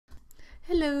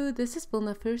Hello, this is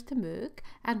Wilna Furstenberg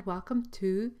and welcome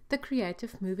to the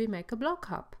Creative Movie Maker blog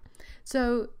hub.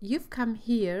 So you've come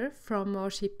here from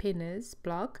Marcy Penner's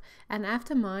blog, and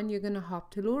after mine you're going to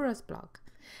hop to Laura's blog.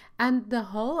 And the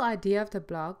whole idea of the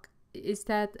blog is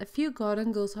that a few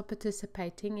garden girls are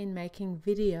participating in making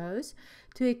videos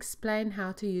to explain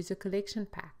how to use a collection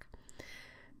pack.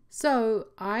 So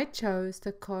I chose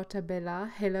the Carta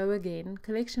Bella Hello Again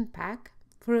collection pack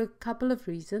for a couple of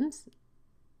reasons.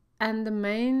 And the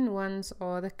main ones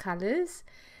are the colors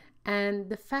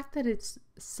and the fact that it's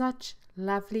such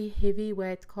lovely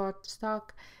heavyweight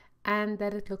cardstock and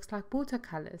that it looks like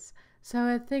watercolors. So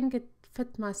I think it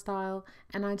fit my style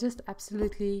and I just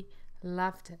absolutely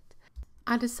loved it.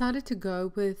 I decided to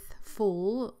go with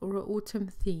fall or autumn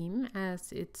theme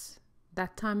as it's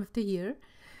that time of the year,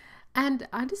 and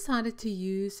I decided to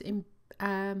use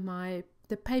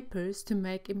the papers to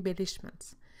make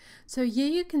embellishments. So here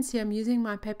you can see I'm using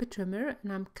my paper trimmer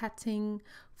and I'm cutting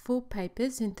 4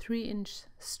 papers in 3-inch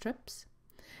strips,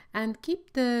 and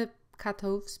keep the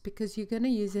cut-offs because you're going to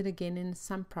use it again in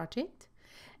some project.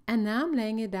 And now I'm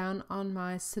laying it down on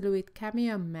my Silhouette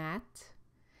Cameo mat,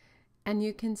 and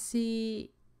you can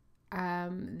see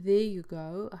there you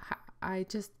go, I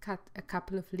just cut a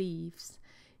couple of leaves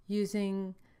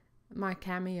using my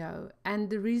Cameo. And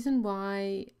the reason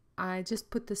why I just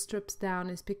put the strips down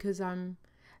is because I'm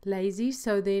lazy,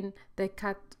 so then it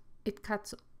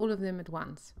cuts all of them at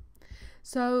once.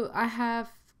 So I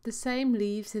have the same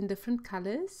leaves in different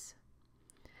colors,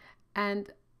 and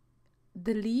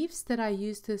the leaves that I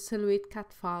use the Silhouette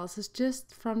cut files is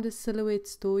just from the Silhouette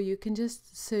store. You can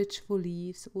just search for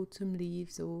leaves, autumn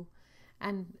leaves,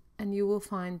 and you will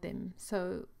find them.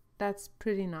 So that's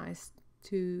pretty nice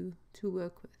to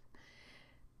work with.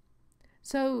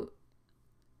 So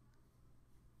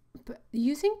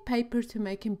using paper to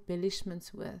make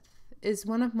embellishments with is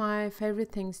one of my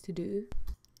favorite things to do.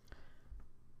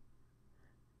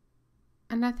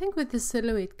 And I think with the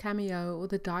Silhouette Cameo or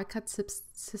the die cut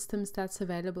systems that's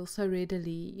available so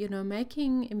readily, you know,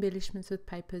 making embellishments with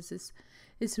papers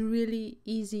is really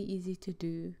easy to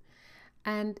do.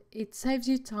 And it saves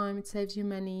you time, it saves you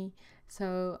money.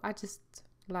 So I just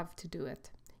love to do it.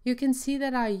 You can see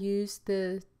that I use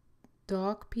the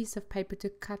dark piece of paper to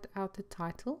cut out the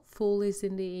title, Fall is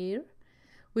in the Air,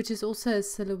 which is also a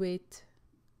Silhouette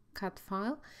cut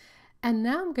file. And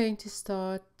now I'm going to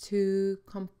start to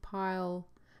compile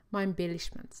my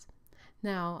embellishments.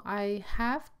 Now I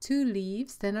have 2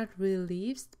 leaves, they're not real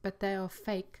leaves, but they are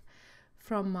fake,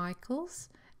 from Michael's,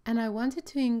 and I wanted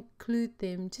to include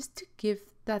them just to give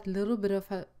that little bit of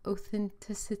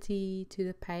authenticity to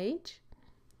the page.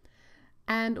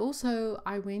 And also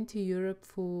I went to Europe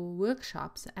for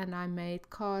workshops and I made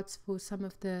cards for some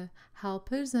of the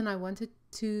helpers, and I wanted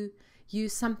to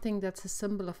use something that's a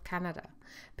symbol of Canada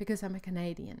because I'm a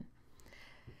Canadian.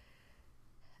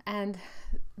 And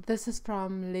this is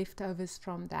from leftovers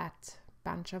from that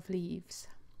bunch of leaves.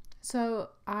 So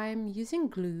I'm using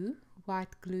glue,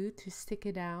 white glue, to stick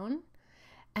it down.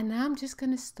 And now I'm just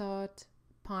going to start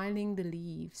piling the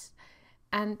leaves.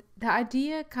 And the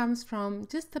idea comes from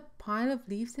just the pile of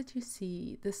leaves that you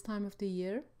see this time of the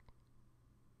year.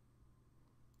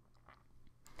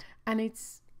 And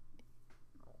it's,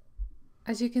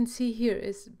 as you can see here,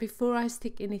 is before I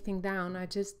stick anything down, I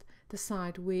just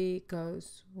decide where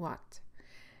goes what.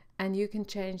 And you can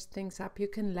change things up, you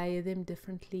can layer them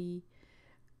differently.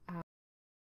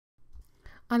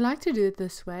 I like to do it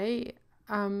this way.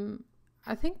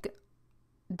 I think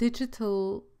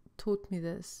digital taught me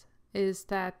this, is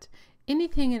that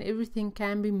anything and everything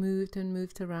can be moved and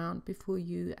moved around before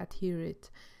you adhere it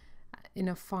in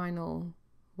a final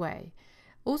way.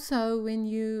 Also, when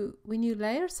you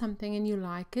layer something and you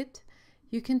like it,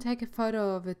 you can take a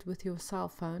photo of it with your cell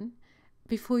phone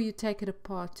before you take it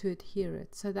apart to adhere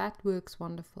it. So that works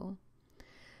wonderful.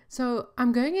 So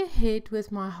I'm going ahead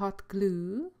with my hot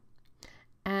glue,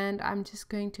 and I'm just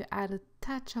going to add a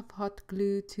touch of hot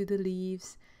glue to the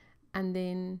leaves and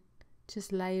then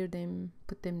just layer them,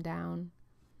 put them down.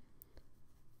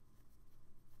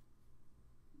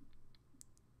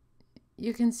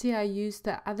 You can see I used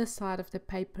the other side of the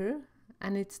paper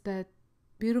and it's the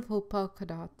beautiful polka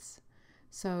dots,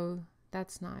 so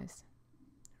that's nice.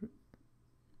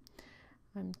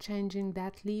 I'm changing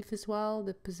that leaf as well,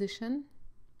 the position,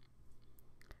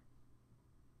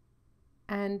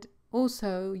 and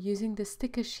also using the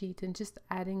sticker sheet and just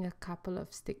adding a couple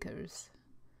of stickers.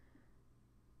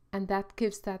 And that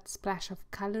gives that splash of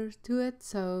color to it,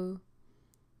 so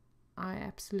I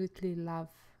absolutely love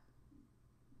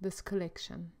this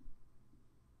collection.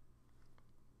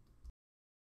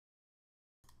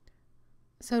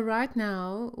 So right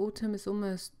now, autumn is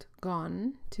almost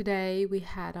gone. Today we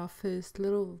had our first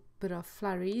little bit of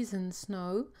flurries and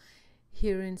snow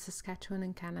here in Saskatchewan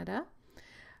in Canada.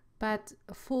 But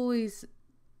fall is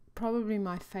probably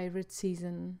my favorite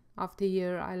season of the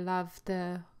year. I love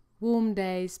the warm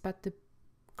days, but the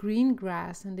green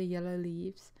grass and the yellow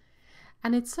leaves.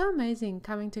 And it's so amazing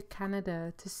coming to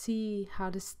Canada to see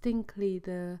how distinctly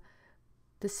the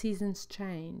seasons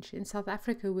change. In South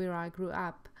Africa, where I grew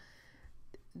up,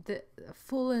 the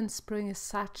fall and spring is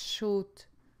such short,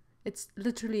 it's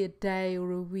literally a day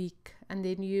or a week, and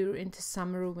then you're into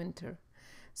summer or winter.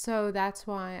 So that's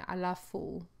why I love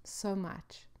fall so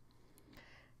much.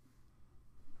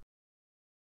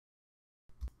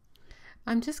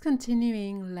 I'm just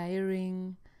continuing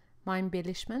layering my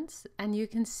embellishments, and you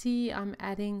can see I'm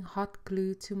adding hot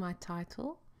glue to my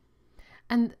title,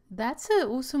 and that's an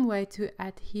awesome way to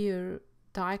adhere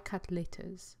die cut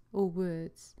letters or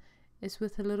words, is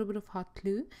with a little bit of hot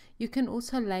glue. You can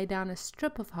also lay down a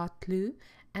strip of hot glue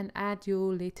and add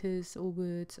your letters or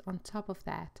words on top of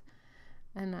that,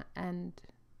 and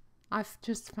I've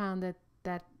just found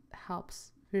that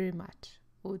helps very much,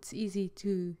 or it's easy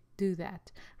to do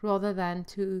that rather than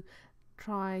to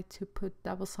try to put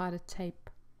double-sided tape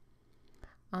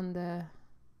on the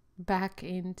back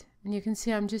end. And you can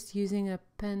see I'm just using a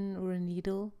pin or a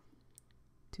needle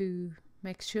to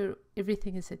make sure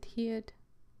everything is adhered,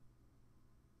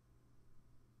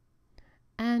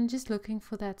 and just looking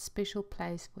for that special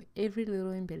place for every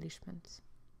little embellishment.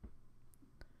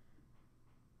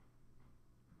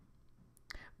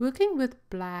 Working with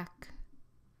black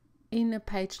in a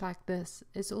page like this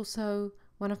is also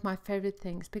one of my favorite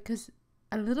things, because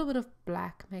a little bit of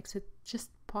black makes it just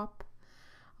pop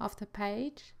off the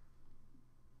page.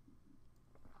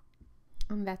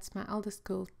 And that's my eldest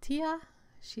girl, Tia.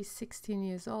 She's 16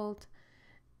 years old,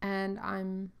 and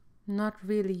I'm not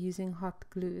really using hot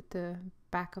glue at the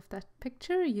back of that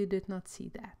picture. You did not see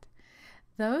that.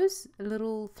 Those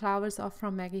little flowers are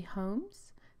from Maggie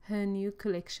Holmes, her new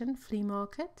collection, Flea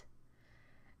Market.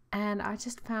 And I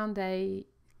just found they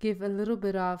give a little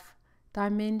bit of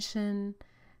dimension,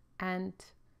 and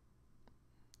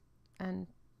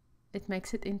it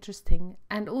makes it interesting.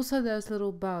 And also those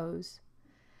little bows.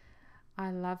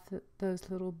 I love those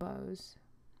little bows.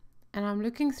 And I'm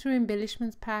looking through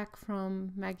embellishments pack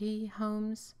from Maggie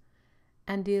Holmes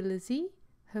and Dear Lizzie,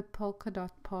 her polka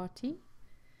dot party,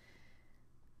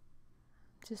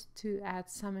 just to add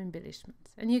some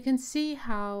embellishments. And you can see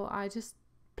how I just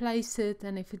place it,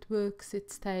 and if it works it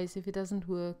stays, if it doesn't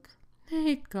work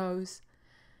it goes.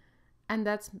 And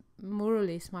that's more or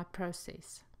less my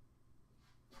process.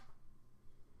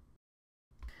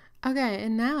 Okay,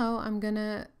 and now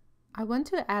I want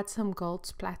to add some gold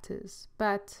splatters,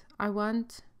 but I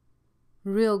want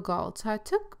real gold. So I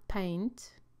took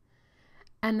paint,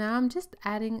 and now I'm just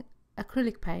adding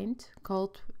acrylic paint,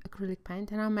 gold acrylic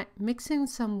paint, and I'm mixing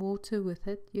some water with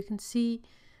it. You can see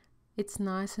it's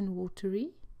nice and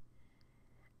watery.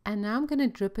 And now I'm going to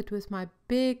drip it with my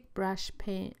big brush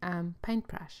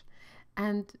paintbrush.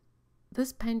 And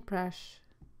this paintbrush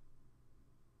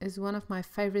is one of my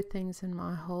favorite things in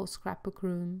my whole scrapbook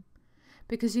room,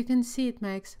 because you can see it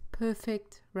makes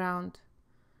perfect round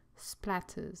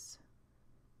splatters.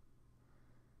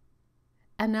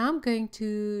 And now I'm going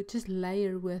to just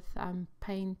layer with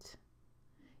paint.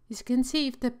 You can see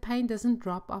if the paint doesn't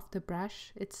drop off the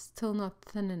brush, it's still not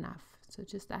thin enough. So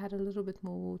just add a little bit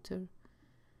more water,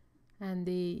 and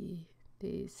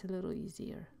it's a little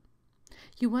easier.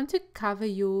 You want to cover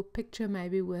your picture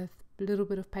maybe with a little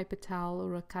bit of paper towel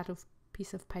or a cut of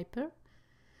piece of paper,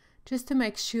 just to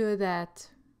make sure that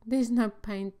there's no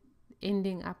paint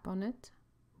ending up on it.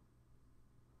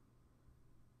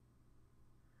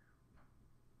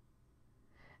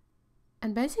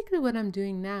 And basically what I'm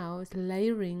doing now is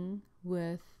layering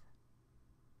with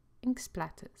ink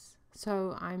splatters.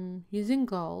 So I'm using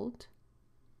gold,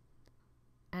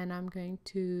 and I'm going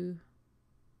to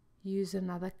use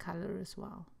another color as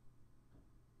well.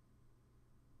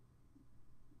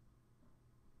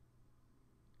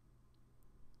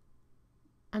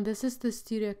 And this is the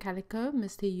Studio Calico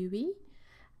Mr. Yui,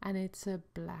 and it's a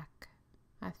black,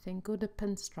 I think, or the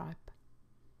pinstripe.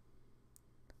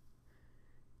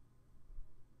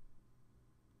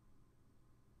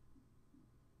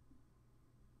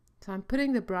 So I'm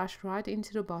putting the brush right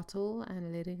into the bottle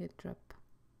and letting it drip.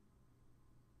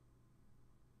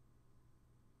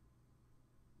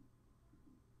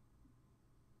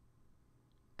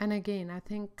 And again, I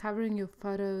think covering your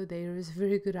photo there is a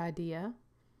very good idea.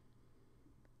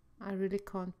 I really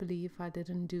can't believe I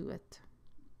didn't do it.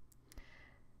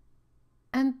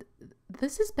 And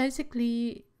this is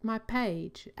basically my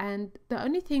page, and the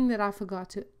only thing that I forgot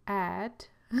to add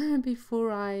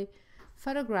before I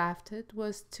photographed it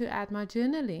was to add my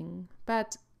journaling.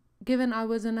 But given I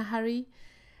was in a hurry,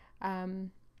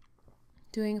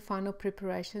 doing final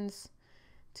preparations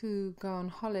to go on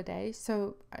holiday,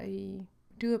 so I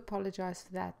do apologize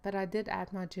for that, but I did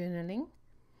add my journaling,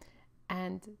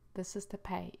 and this is the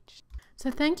page. So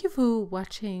thank you for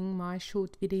watching my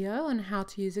short video on how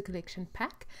to use a collection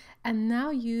pack, and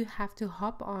now you have to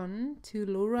hop on to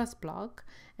Laura's blog,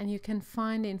 and you can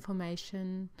find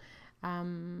information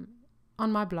on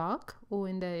my blog or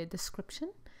in the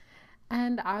description,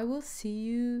 and I will see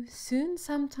you soon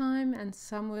sometime and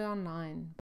somewhere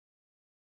online.